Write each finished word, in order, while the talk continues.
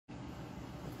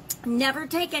Never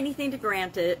take anything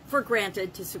for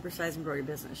granted to supersize and grow your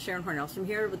business. Sharon Horne-Ellstrom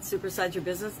here with Supersize Your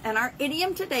Business. And our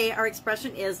idiom today, our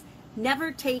expression is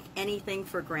never take anything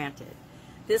for granted.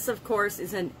 This, of course,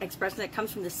 is an expression that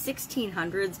comes from the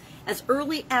 1600s. As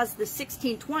early as the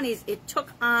 1620s, it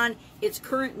took on its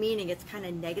current meaning, its kind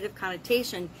of negative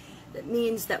connotation. That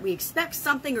means that we expect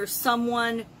something or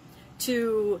someone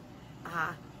to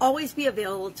always be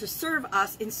available to serve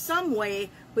us in some way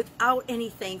without any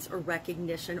thanks or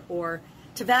recognition, or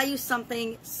to value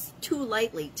something too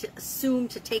lightly, to assume,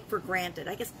 to take for granted.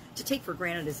 I guess to take for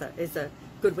granted is a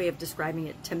good way of describing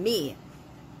it to me.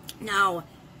 Now,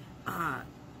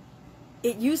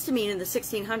 it used to mean in the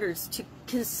 1600s to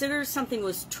consider something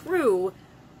was true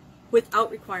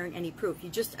without requiring any proof. You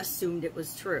just assumed it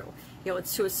was true. You know,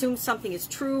 it's to assume something is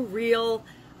true, real,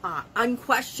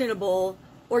 unquestionable,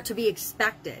 or to be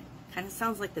expected. Kind of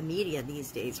sounds like the media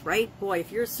these days, right? Boy,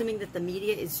 if you're assuming that the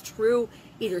media is true,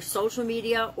 either social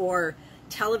media or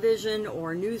television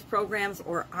or news programs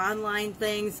or online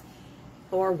things,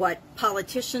 or what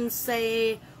politicians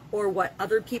say or what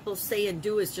other people say and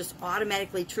do is just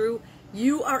automatically true,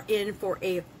 you are in for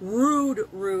a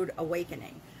rude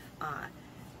awakening.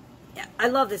 I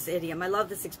love this idiom. I love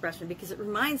this expression because it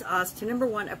reminds us to, number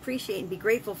one, appreciate and be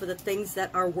grateful for the things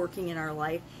that are working in our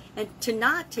life, and to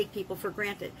not take people for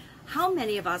granted. How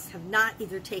many of us have not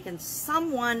either taken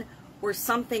someone or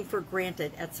something for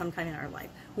granted at some time in our life?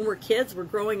 When we're kids, we're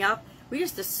growing up, we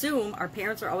just assume our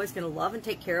parents are always going to love and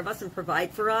take care of us and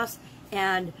provide for us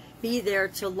and be there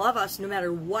to love us no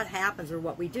matter what happens or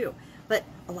what we do. But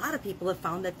a lot of people have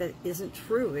found that that isn't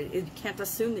true. You can't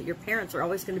assume that your parents are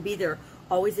always going to be there,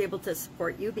 always able to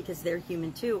support you, because they're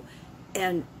human too,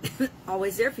 and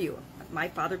always there for you. My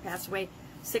father passed away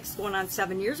 6 going on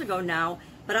 7 years ago now,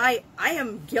 but I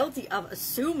am guilty of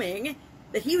assuming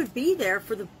that he would be there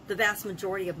for the vast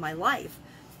majority of my life.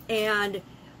 And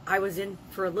I was in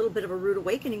for a little bit of a rude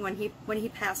awakening when he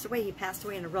passed away. He passed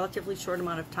away in a relatively short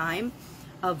amount of time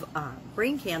of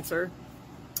brain cancer,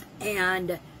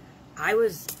 and I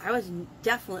was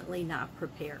definitely not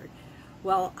prepared.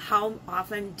 Well, how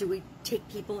often do we take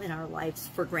people in our lives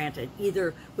for granted,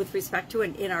 either with respect to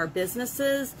and in our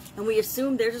businesses, and we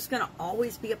assume they're just going to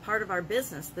always be a part of our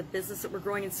business, the business that we're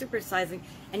growing and supersizing,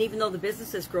 and even though the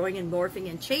business is growing and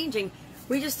morphing and changing,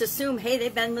 we just assume, hey,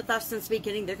 they've been with us since the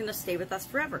beginning, they're going to stay with us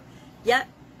forever. Yet,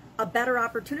 a better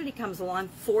opportunity comes along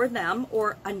for them,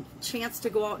 or a chance to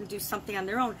go out and do something on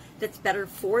their own that's better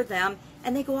for them,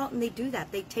 and they go out and they do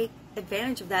that. They take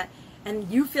advantage of that,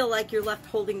 and you feel like you're left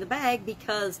holding the bag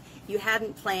because you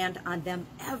hadn't planned on them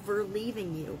ever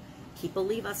leaving you. People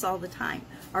leave us all the time.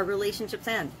 Our relationships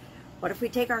end. What if we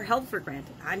take our health for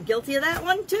granted? I'm guilty of that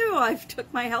one too. I've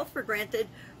took my health for granted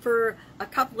for a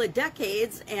couple of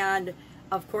decades, and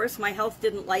of course my health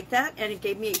didn't like that, and it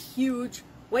gave me a huge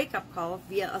wake-up call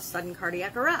via a sudden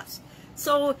cardiac arrest.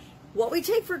 So what we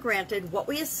take for granted, what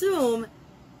we assume,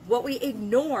 what we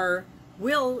ignore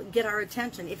will get our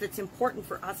attention. If it's important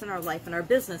for us in our life and our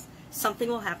business, something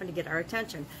will happen to get our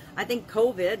attention. I think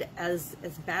COVID, as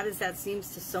bad as that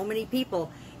seems to so many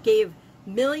people, gave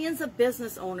millions of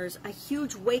business owners a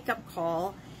huge wake-up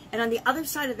call, and on the other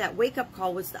side of that wake-up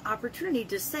call was the opportunity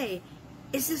to say,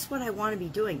 is this what I want to be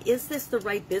doing? Is this the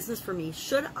right business for me?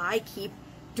 Should I keep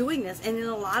doing this? And in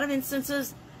a lot of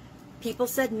instances, people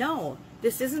said, no,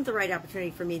 this isn't the right opportunity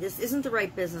for me. This isn't the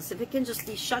right business. If it can just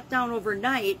be shut down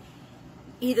overnight,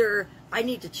 either I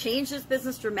need to change this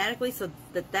business dramatically so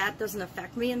that that doesn't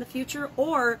affect me in the future,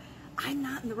 or I'm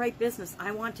not in the right business.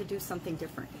 I want to do something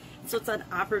different. So it's an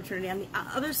opportunity. On the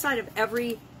other side of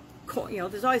every coin, you know,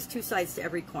 there's always two sides to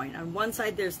every coin. On one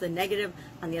side, there's the negative.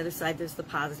 On the other side, there's the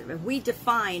positive. And we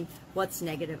define what's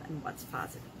negative and what's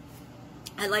positive.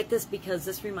 I like this because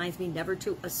this reminds me never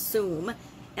to assume.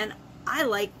 And I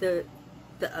like the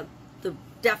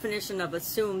definition of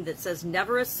assume that says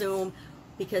never assume,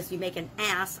 because you make an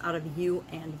ass out of you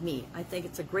and me. I think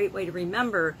it's a great way to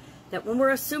remember that when we're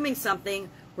assuming something,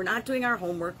 we're not doing our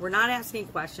homework, we're not asking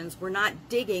questions, we're not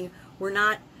digging, we're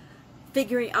not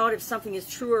figuring out if something is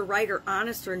true or right or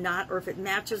honest or not, or if it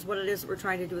matches what it is that we're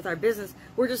trying to do with our business.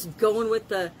 We're just going with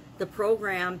the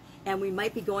program, and we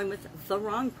might be going with the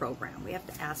wrong program. We have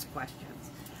to ask questions.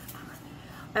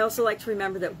 I also like to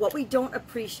remember that what we don't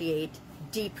appreciate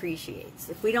depreciates.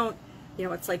 If we don't, you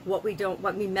know, it's like what we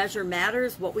measure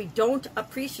matters. What we don't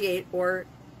appreciate or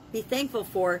be thankful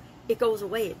for, it goes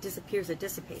away, it disappears, it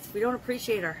dissipates. If we don't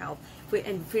appreciate our health,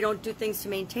 if we don't do things to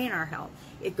maintain our health,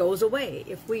 it goes away.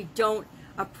 If we don't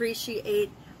appreciate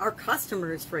our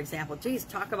customers, for example, geez,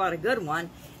 talk about a good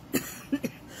one.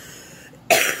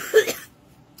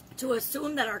 To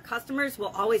assume that our customers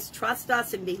will always trust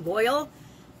us and be loyal,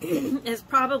 is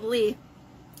probably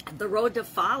the road to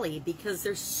folly, because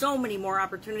there's so many more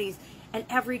opportunities, and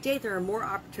every day there are more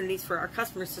opportunities for our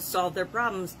customers to solve their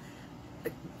problems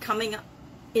coming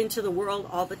into the world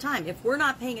all the time. If we're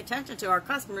not paying attention to our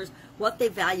customers, what they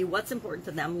value, what's important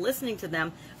to them, listening to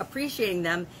them, appreciating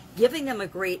them, giving them a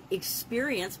great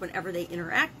experience whenever they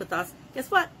interact with us,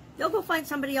 guess what? They'll go find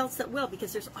somebody else that will,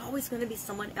 because there's always going to be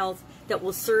someone else that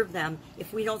will serve them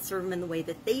if we don't serve them in the way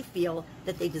that they feel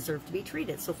that they deserve to be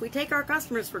treated. So if we take our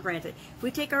customers for granted, if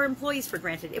we take our employees for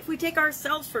granted, if we take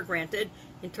ourselves for granted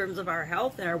in terms of our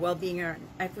health and our well-being,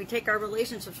 if we take our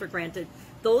relationships for granted,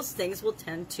 those things will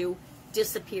tend to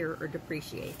disappear or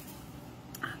depreciate.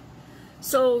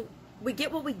 So we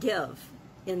get what we give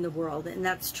in the world, and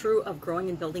that's true of growing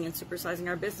and building and supersizing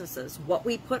our businesses. What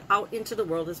we put out into the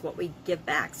world is what we give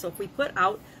back. So if we put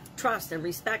out trust and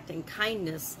respect and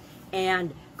kindness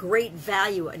and great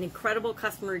value, an incredible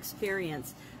customer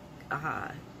experience,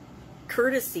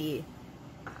 courtesy,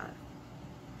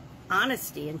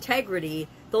 honesty, integrity,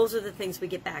 those are the things we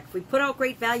get back. If we put out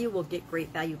great value, we'll get great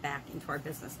value back into our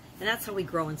business. And that's how we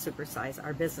grow and supersize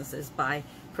our businesses, by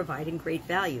providing great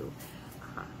value.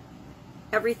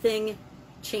 Everything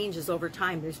changes over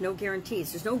time. There's no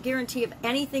guarantees. There's no guarantee of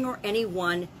anything or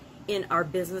anyone in our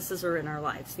businesses or in our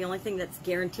lives. The only thing that's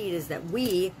guaranteed is that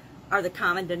we are the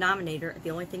common denominator.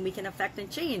 The only thing we can affect and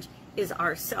change is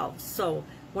ourselves. So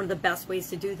one of the best ways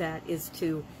to do that is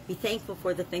to be thankful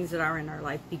for the things that are in our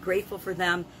life, be grateful for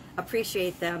them,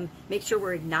 appreciate them, make sure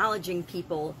we're acknowledging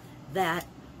people that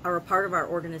are a part of our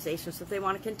organization, so if they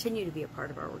want to continue to be a part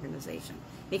of our organization.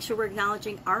 Make sure we're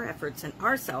acknowledging our efforts and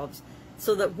ourselves,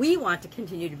 so that we want to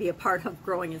continue to be a part of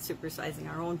growing and supersizing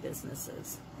our own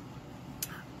businesses.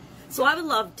 So I would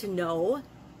love to know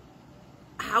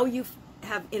how you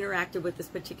have interacted with this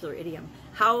particular idiom.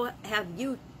 How have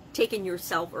you taken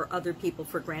yourself or other people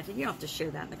for granted? You don't have to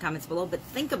share that in the comments below, but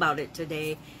think about it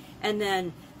today. And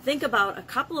then think about a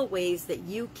couple of ways that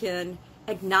you can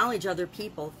acknowledge other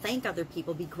people, thank other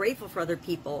people, be grateful for other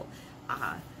people.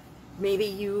 Maybe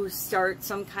you start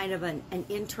some kind of an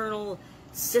internal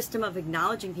system of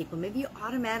acknowledging people. Maybe you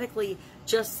automatically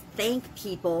just thank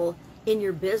people in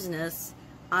your business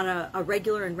on a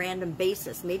regular and random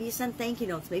basis. Maybe you send thank you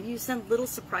notes. Maybe you send little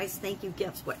surprise thank you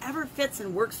gifts. Whatever fits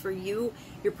and works for you,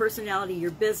 your personality,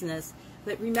 your business.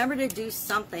 But remember to do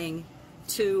something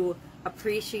to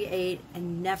appreciate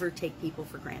and never take people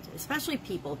for granted, especially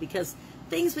people, because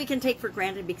things we can take for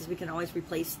granted because we can always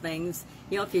replace things.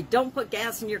 You know, if you don't put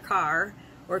gas in your car,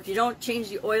 or if you don't change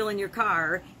the oil in your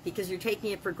car because you're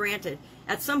taking it for granted,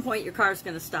 at some point your car is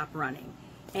going to stop running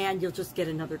and you'll just get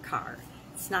another car.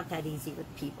 It's not that easy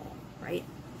with people, right?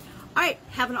 All right,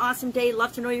 have an awesome day.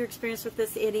 Love to know your experience with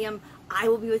this idiom. I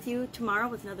will be with you tomorrow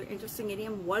with another interesting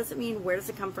idiom. What does it mean? Where does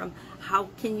it come from? How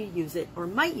can you use it, or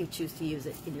might you choose to use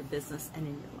it in your business and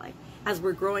in your life as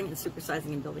we're growing and supersizing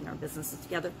and building our businesses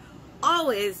together,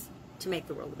 always to make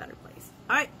the world a better place.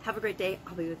 All right, have a great day.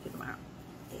 I'll be with you tomorrow.